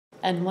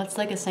And what's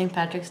like a St.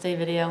 Patrick's Day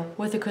video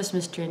with a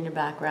Christmas tree in your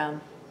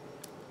background?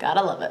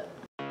 Gotta love it.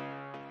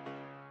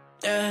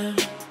 Yeah.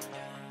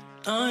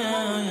 Oh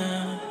yeah,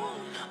 yeah.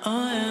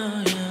 Oh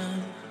yeah,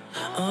 yeah.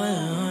 Oh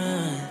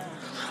yeah,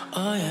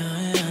 oh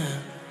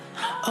yeah.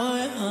 Oh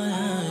yeah,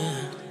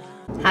 oh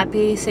yeah.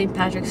 Happy St.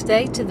 Patrick's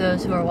Day to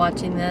those who are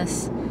watching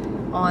this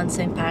on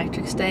St.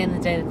 Patrick's Day and the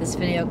day that this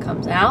video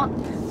comes out.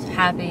 So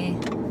happy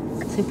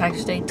St.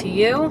 Patrick's Day to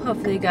you.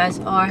 Hopefully you guys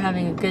are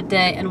having a good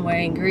day and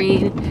wearing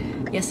green.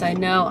 Yes, I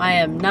know I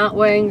am not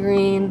wearing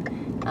green.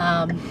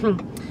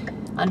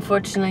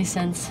 Unfortunately,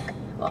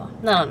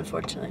 not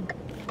unfortunately,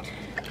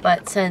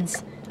 but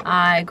since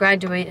I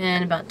graduate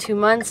in about 2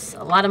 months,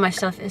 a lot of my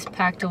stuff is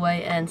packed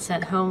away and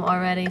sent home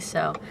already,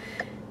 so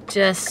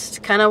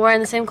just kind of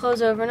wearing the same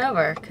clothes over and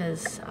over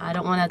because I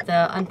don't want to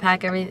have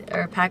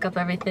to pack up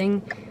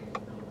everything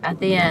at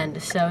the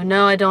end. So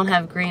no, I don't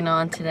have green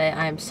on today.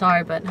 I am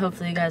sorry, but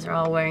hopefully you guys are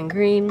all wearing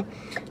green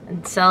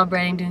and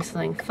celebrating, doing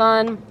something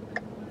fun.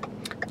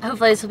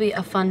 Hopefully this will be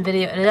a fun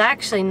video. It is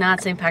actually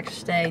not St.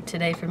 Patrick's Day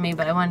today for me,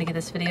 but I wanted to get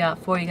this video out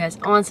for you guys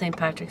on St.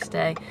 Patrick's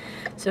Day.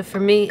 So for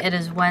me, it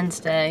is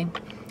Wednesday,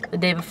 the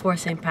day before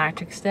St.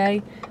 Patrick's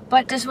Day.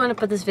 But just want to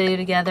put this video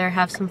together,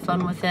 have some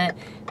fun with it,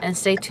 and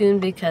stay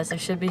tuned because there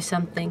should be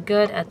something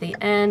good at the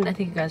end. I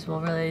think you guys will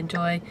really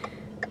enjoy,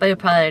 but you'll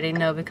probably already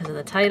know because of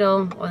the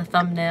title or the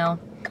thumbnail.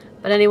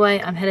 But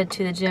anyway, I'm headed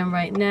to the gym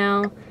right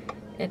now.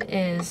 It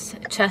is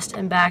chest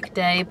and back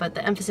day, but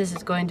the emphasis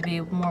is going to be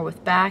more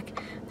with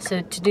back.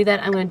 So to do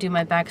that, I'm going to do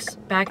my back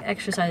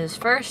exercises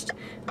first.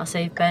 I'll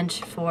save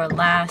bench for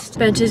last.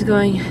 Bench is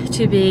going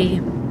to be a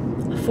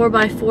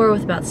 4x4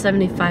 with about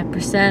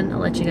 75%. I'll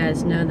let you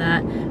guys know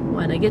that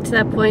when I get to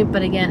that point.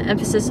 But again,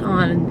 emphasis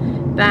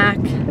on back,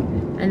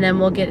 and then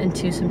we'll get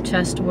into some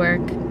chest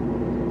work.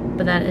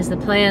 But that is the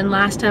plan.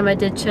 Last time I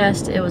did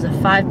chest, it was a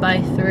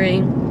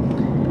 5x3.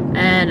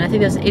 And I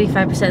think that was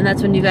 85%, and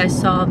that's when you guys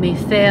saw me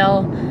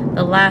fail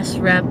the last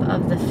rep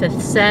of the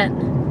 5th set.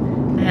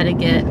 I had to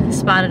get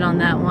spotted on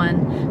that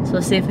one. So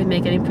we'll see if we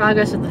make any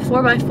progress with the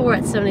 4x4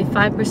 at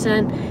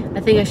 75%. I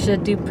think I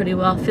should do pretty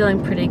well,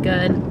 feeling pretty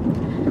good.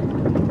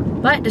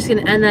 But just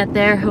gonna end that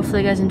there.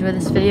 Hopefully you guys enjoy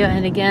this video,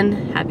 and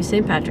again, happy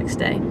St. Patrick's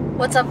Day.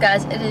 What's up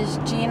guys, it is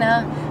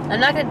Gina. I'm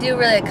not gonna do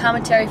really a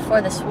commentary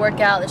for this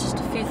workout. There's just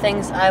a few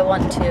things I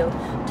want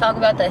to talk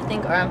about that I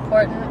think are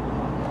important.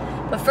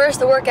 But first,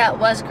 the workout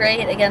was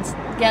great. Again,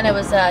 it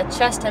was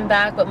chest and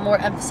back, but more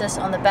emphasis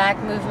on the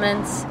back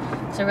movements.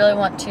 So I really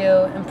want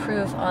to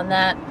improve on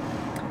that.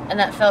 And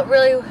that felt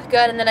really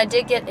good. And then I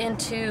did get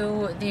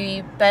into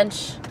the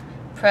bench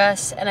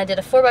press, and I did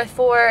a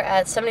 4x4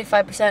 at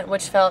 75%,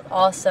 which felt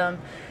awesome.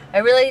 I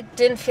really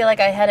didn't feel like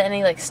I had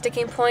any like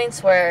sticking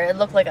points where it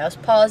looked like I was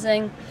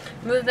pausing.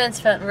 Movements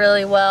felt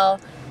really well.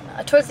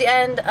 Towards the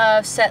end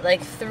of set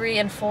like 3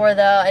 and 4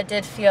 though, I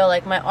did feel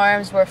like my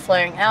arms were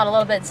flaring out a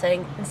little bit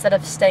instead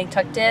of staying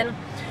tucked in.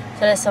 So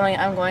that's something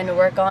I'm going to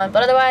work on.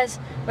 But otherwise,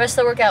 the rest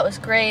of the workout was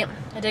great.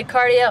 I did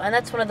cardio, and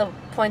that's one of the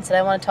points that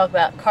I want to talk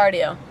about,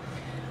 cardio.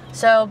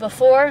 So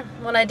before,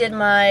 when I did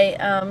my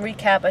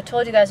recap, I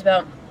told you guys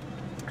about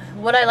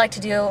what I like to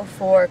do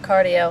for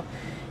cardio.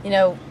 You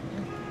know,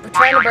 we're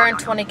trying to burn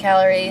 20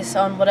 calories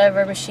on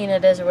whatever machine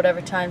it is or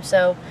whatever time.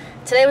 So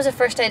today was the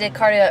first day I did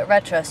cardio at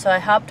Retro, so I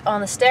hopped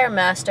on the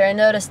Stairmaster and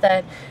noticed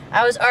that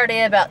I was already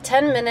at about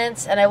 10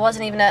 minutes and I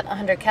wasn't even at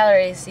 100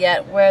 calories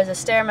yet, whereas the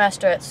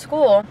Stairmaster at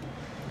school,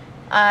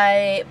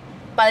 by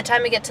the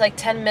time I get to like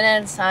 10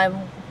 minutes,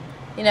 I'm,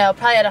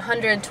 probably at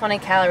 120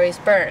 calories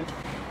burned.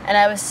 And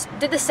I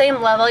did the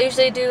same level. I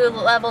usually do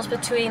levels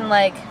between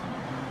like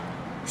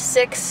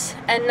 6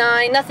 and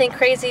 9, nothing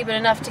crazy, but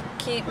enough to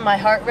keep my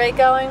heart rate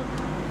going.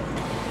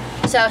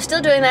 So I was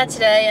still doing that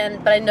today,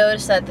 but I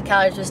noticed that the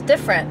calories was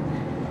different.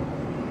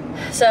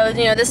 So,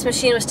 this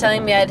machine was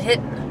telling me I'd hit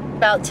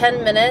about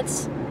 10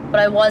 minutes, but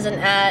I wasn't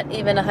at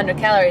even 100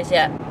 calories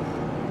yet.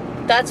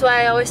 That's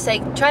why I always say,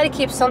 try to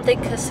keep something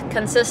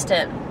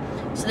consistent.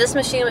 So this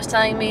machine was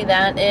telling me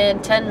that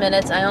in 10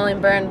 minutes, I only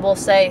burned, we'll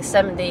say,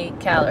 70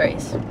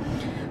 calories.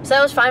 So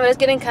that was fine, but I was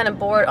getting kind of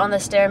bored on the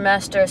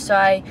Stairmaster, so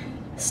I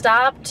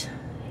stopped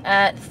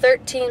at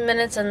 13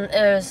 minutes, and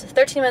it was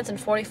 13 minutes and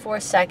 44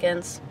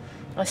 seconds.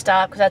 I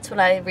stopped because that's when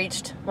I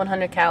reached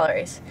 100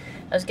 calories.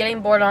 I was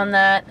getting bored on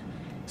that,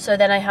 so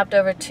then I hopped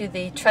over to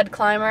the tread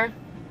climber,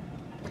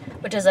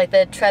 which is like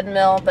the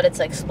treadmill, but it's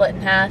like split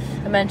in half.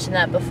 I mentioned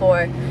that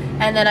before.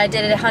 And then I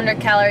did 100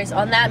 calories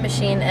on that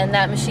machine, and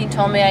that machine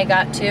told me I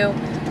got to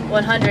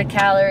 100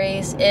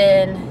 calories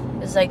in, it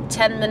was like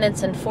 10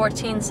 minutes and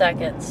 14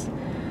 seconds.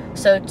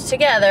 So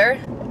together,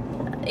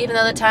 even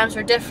though the times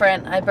were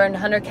different, I burned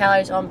 100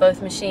 calories on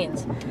both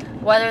machines.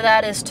 Whether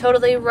that is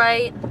totally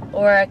right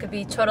or I could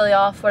be totally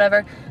off,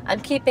 whatever, I'm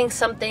keeping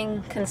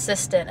something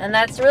consistent. And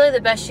that's really the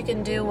best you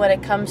can do when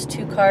it comes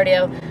to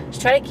cardio.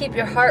 Just try to keep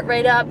your heart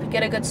rate up,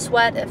 get a good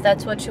sweat if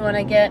that's what you want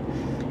to get,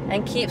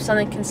 and keep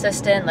something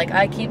consistent. Like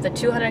I keep the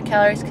 200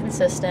 calories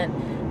consistent,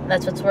 and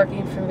that's what's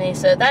working for me.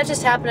 So that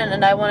just happened,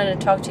 and I wanted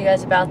to talk to you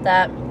guys about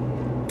that.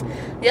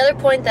 The other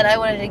point that I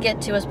wanted to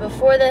get to was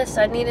before this,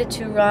 I needed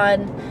to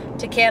run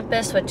to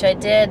campus, which I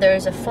did. There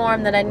was a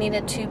form that I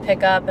needed to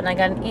pick up, and I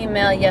got an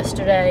email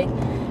yesterday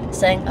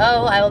saying,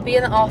 oh, I will be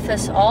in the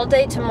office all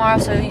day tomorrow,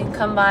 so you can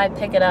come by,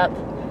 pick it up,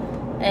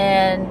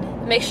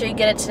 and make sure you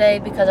get it today,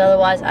 because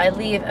otherwise I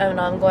leave and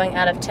I'm going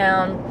out of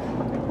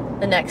town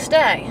the next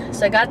day.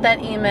 So I got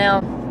that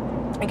email.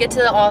 I get to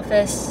the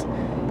office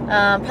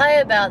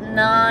probably about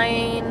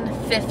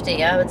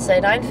 9:50, I would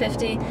say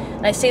 9:50,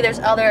 and I see there's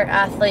other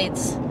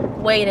athletes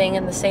waiting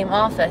in the same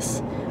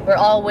office. We're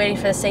all waiting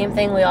for the same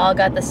thing. We all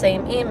got the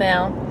same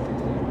email,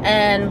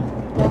 and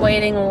we're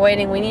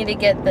waiting. We need to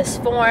get this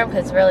form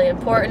because it's really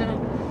important.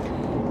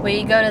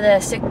 We go to the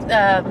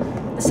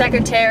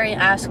secretary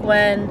and ask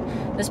when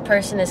this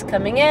person is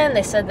coming in.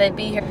 They said they'd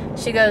be here.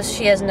 She goes,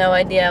 she has no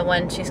idea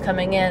when she's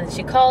coming in.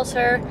 She calls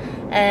her,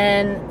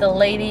 and the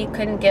lady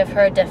couldn't give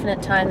her a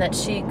definite time that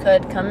she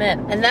could come in.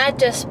 And that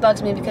just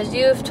bugs me, because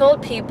you've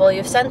told people,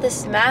 you've sent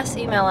this mass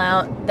email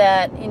out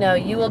that, you know,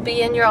 you will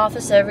be in your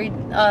office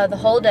the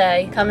whole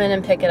day. Come in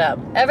and pick it up.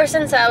 Ever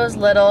since I was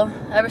little,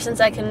 ever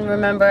since I can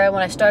remember,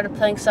 when I started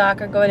playing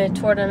soccer, going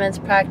to tournaments,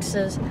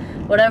 practices,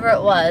 whatever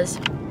it was,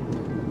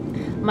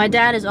 my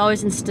dad has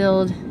always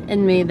instilled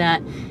in me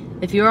that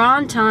if you're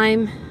on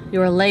time,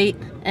 you're late,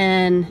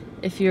 and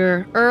if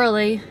you're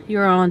early,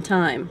 you're on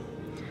time.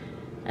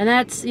 And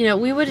that's, you know,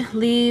 we would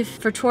leave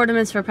for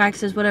tournaments, for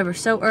practices, whatever,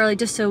 so early,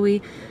 just so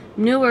we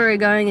knew where we were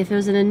going. If it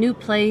was in a new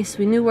place,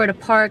 we knew where to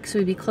park, so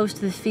we'd be close to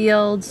the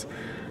fields.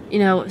 You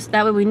know, so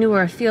that way we knew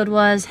where a field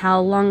was,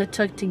 how long it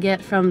took to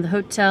get from the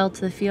hotel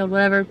to the field,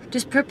 whatever.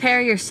 Just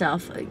prepare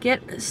yourself.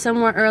 Get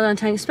somewhere early on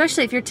time,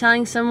 especially if you're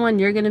telling someone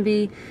you're going to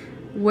be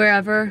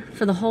wherever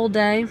for the whole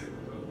day.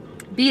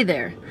 Be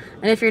there.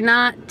 And if you're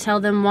not, tell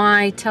them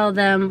why. Tell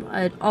them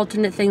an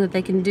alternate thing that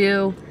they can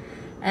do.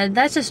 And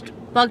that just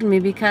bugged me,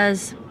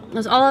 because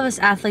there's all of us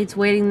athletes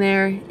waiting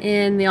there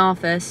in the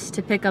office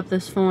to pick up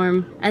this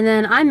form. And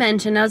then I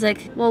mentioned, I was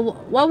like, well,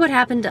 what would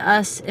happen to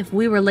us if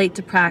we were late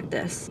to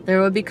practice?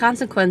 There would be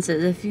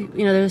consequences. If you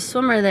know, there's a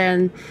swimmer there,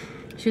 and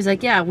she was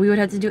like, yeah, we would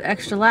have to do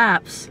extra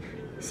laps.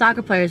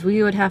 Soccer players,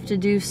 we would have to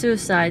do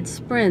suicides,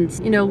 sprints,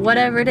 you know,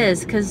 whatever it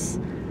is, because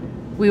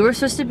we were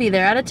supposed to be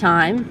there at a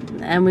time,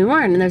 and we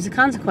weren't, and there's a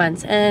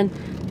consequence. And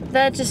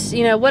that just,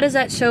 you know, what does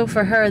that show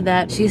for her,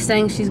 that she's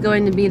saying she's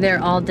going to be there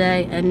all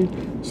day,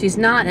 and she's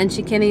not, and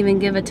she can't even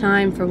give a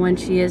time for when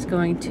she is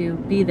going to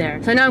be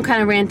there. So I know I'm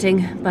kind of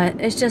ranting, but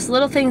it's just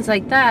little things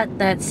like that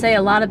that say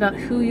a lot about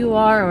who you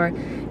are, or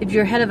if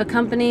you're head of a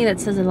company, that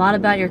says a lot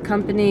about your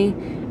company,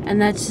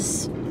 and that's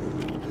just,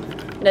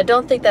 you know,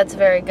 don't think that's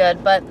very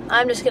good. But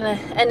I'm just gonna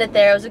end it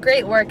there. It was a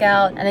great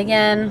workout, and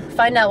again,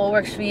 find out what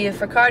works for you.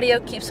 For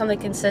cardio, keep something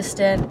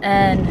consistent,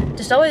 and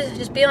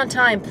just be on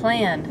time,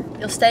 plan.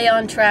 You'll stay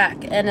on track,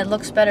 and it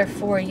looks better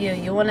for you.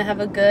 You want to have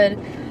a good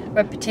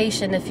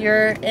reputation. If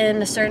you're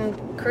in a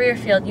certain career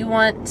field, you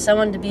want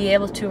someone to be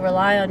able to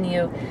rely on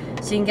you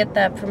so you can get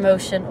that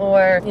promotion,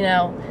 or, you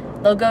know,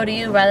 they'll go to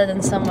you rather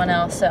than someone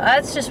else. So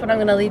that's just what I'm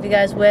going to leave you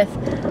guys with.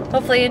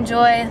 Hopefully you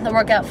enjoy the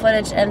workout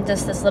footage and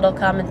just this little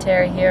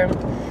commentary here.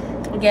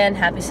 Again,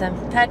 happy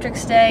St.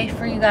 Patrick's Day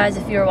for you guys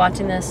if you're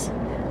watching this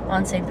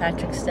on St.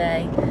 Patrick's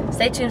Day.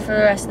 Stay tuned for the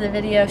rest of the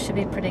video. Should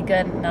be pretty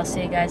good, and I'll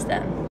see you guys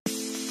then.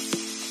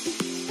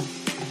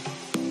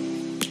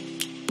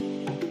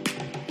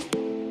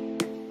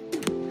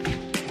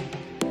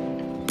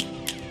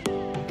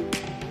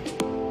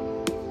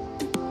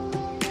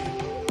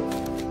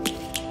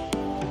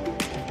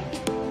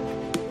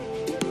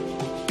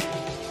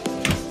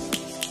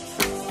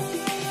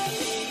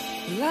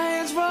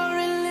 Lions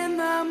roaring in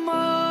the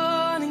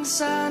morning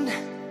sun,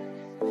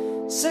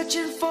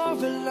 searching for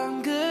a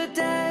longer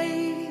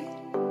day.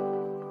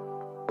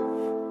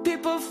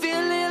 People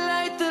feeling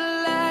like the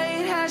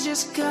light has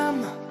just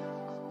come.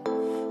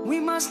 We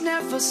must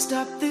never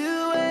stop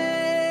the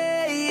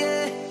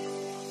way.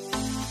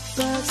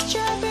 Birds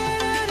chirping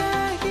and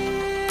I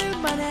hear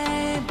my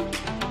name,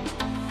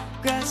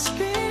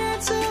 grasping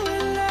into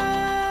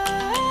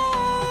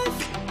life.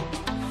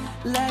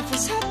 Life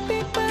is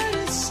happy but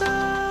it's so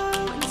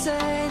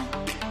insane.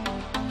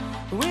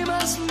 We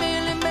must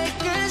merely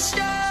make a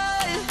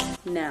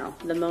start. Now,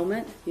 the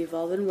moment you've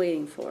all been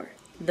waiting for,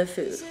 the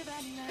food.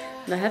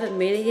 And I haven't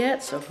made it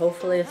yet, so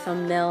hopefully the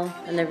thumbnail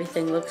and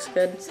everything looks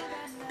good,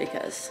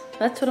 because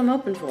that's what I'm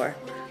hoping for.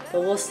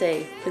 But we'll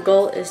see. The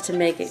goal is to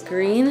make it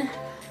green,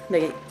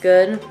 make it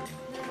good,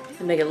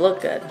 and make it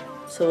look good.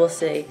 So we'll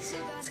see.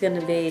 It's going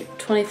to be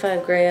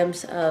 25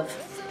 grams of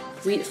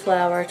wheat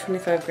flour,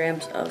 25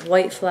 grams of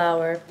white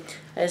flour.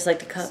 I just like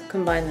to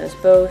combine those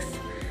both.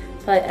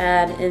 Probably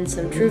add in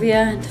some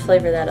Truvia to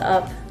flavor that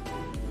up.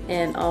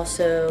 And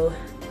also,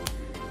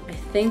 I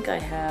think I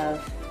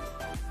have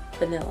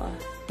vanilla,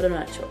 but I'm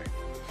not sure.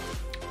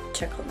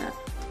 Check on that.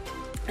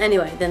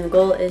 Anyway, then the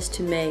goal is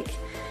to make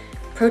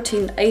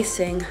protein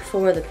icing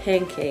for the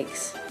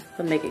pancakes,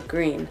 but make it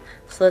green.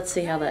 So let's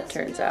see how that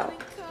turns out.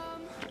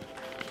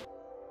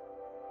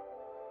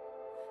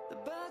 The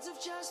birds have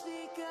just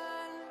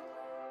begun.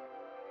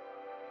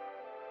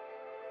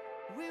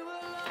 We will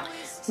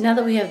always Now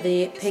that we have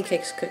the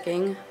pancakes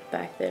cooking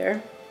back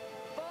there,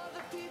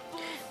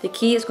 The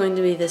key is going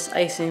to be this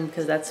icing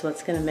because that's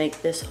what's going to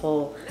make this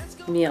whole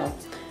meal.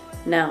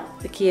 Now,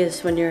 the key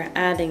is when you're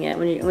adding it,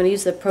 when you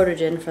use the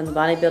Protogen from the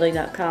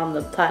bodybuilding.com,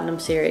 the Platinum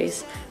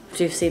series,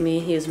 which you've seen me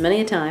use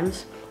many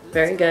times,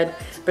 very good,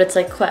 but it's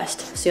like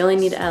Quest. So you only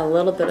need to add a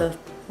little bit of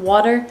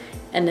water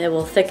and it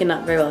will thicken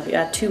up very well. If you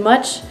add too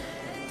much,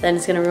 then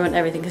it's going to ruin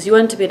everything because you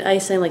want it to be an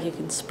icing like you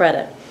can spread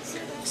it.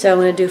 So I'm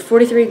going to do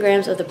 43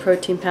 grams of the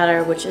protein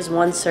powder, which is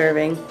 1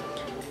 serving. I'm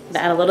going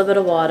to add a little bit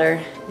of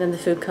water, then the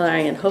food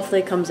coloring, and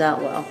hopefully it comes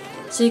out well.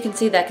 So you can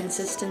see that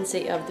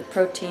consistency of the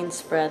protein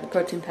spread, the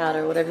protein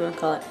powder, whatever you want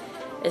to call it,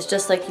 is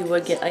just like you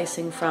would get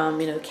icing from,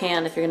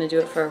 can if you're going to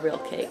do it for a real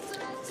cake.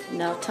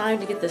 Now time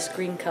to get this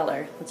green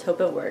color. Let's hope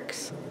it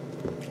works.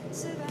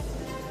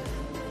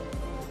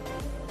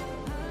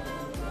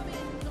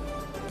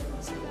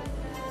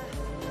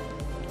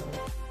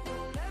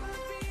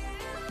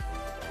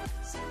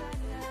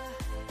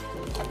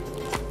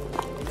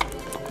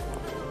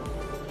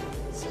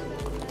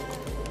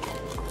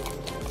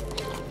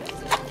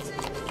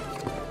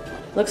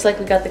 Looks like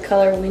we got the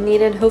color we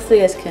needed.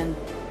 Hopefully you guys can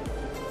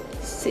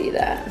see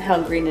that,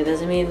 how green it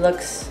is. I mean, it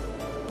looks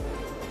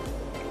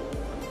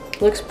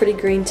pretty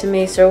green to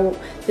me. So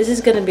this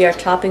is going to be our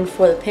topping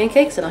for the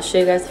pancakes, and I'll show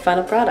you guys the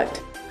final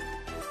product.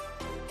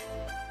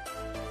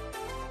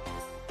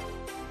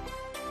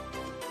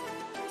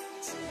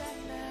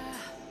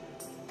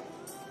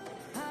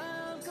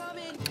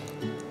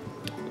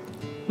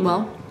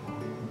 Well,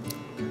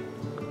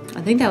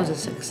 I think that was a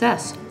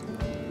success.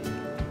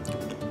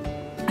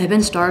 I've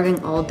been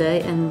starving all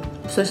day, and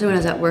especially when I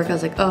was at work, I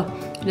was like, oh,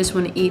 I just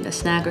want to eat a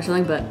snack or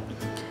something, but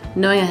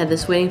knowing I had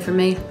this waiting for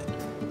me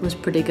was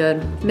pretty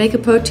good. Make a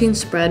protein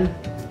spread.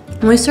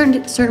 Only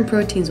certain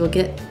protein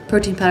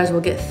powders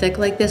will get thick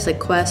like this, like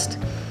Quest,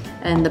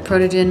 and the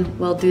Protogen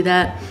will do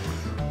that.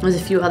 There's a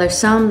few others.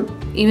 Some,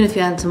 even if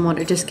you add some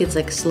water, it just gets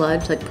like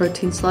sludge, like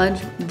protein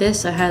sludge.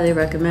 This I highly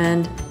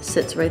recommend.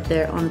 Sits right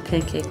there on the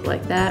pancake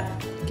like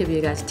that. Give you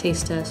guys a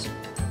taste test.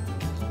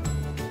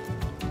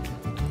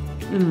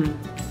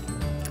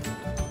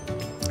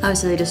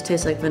 Obviously they just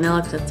taste like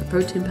vanilla because that's the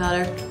protein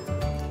powder.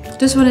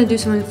 Just want to do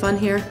something fun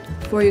here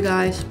for you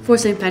guys for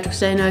St. Patrick's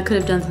Day. I know I could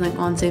have done something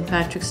on St.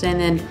 Patrick's Day and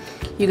then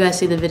you guys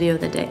see the video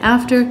the day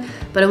after,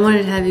 but I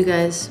wanted to have you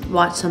guys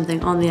watch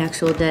something on the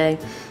actual day.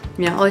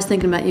 Always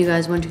thinking about you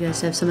guys, want you guys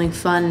to have something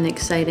fun and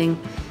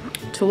exciting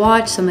to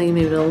watch, something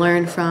maybe to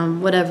learn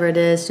from, whatever it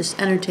is, just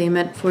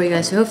entertainment for you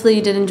guys. So hopefully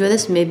you did enjoy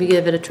this, maybe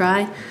give it a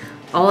try.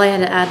 All I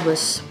had to add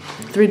was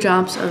 3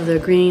 drops of the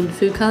green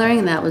food coloring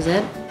and that was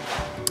it.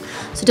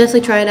 So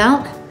definitely try it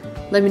out.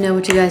 Let me know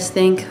what you guys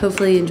think.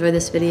 Hopefully you enjoyed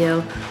this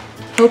video.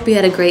 Hope you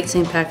had a great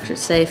St.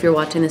 Patrick's Day if you're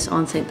watching this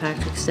on St.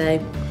 Patrick's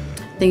Day.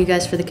 Thank you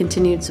guys for the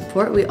continued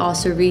support. We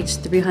also reached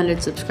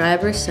 300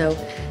 subscribers, so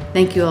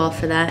thank you all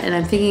for that. And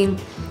I'm thinking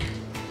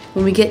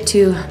when we get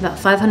to about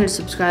 500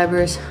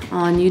 subscribers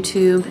on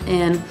YouTube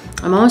and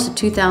I'm almost at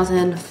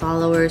 2,000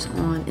 followers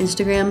on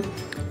Instagram,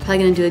 probably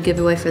gonna do a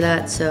giveaway for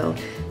that. So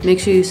make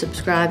sure you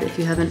subscribe if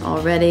you haven't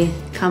already.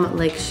 Comment,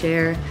 like,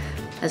 share,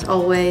 as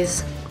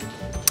always.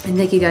 And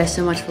thank you guys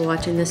so much for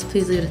watching this.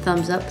 Please leave it a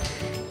thumbs up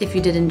if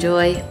you did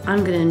enjoy.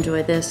 I'm gonna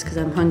enjoy this because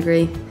I'm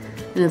hungry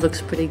and it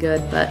looks pretty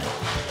good, but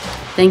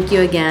thank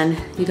you again.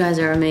 You guys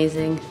are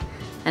amazing.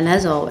 And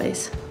as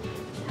always,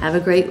 have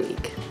a great week.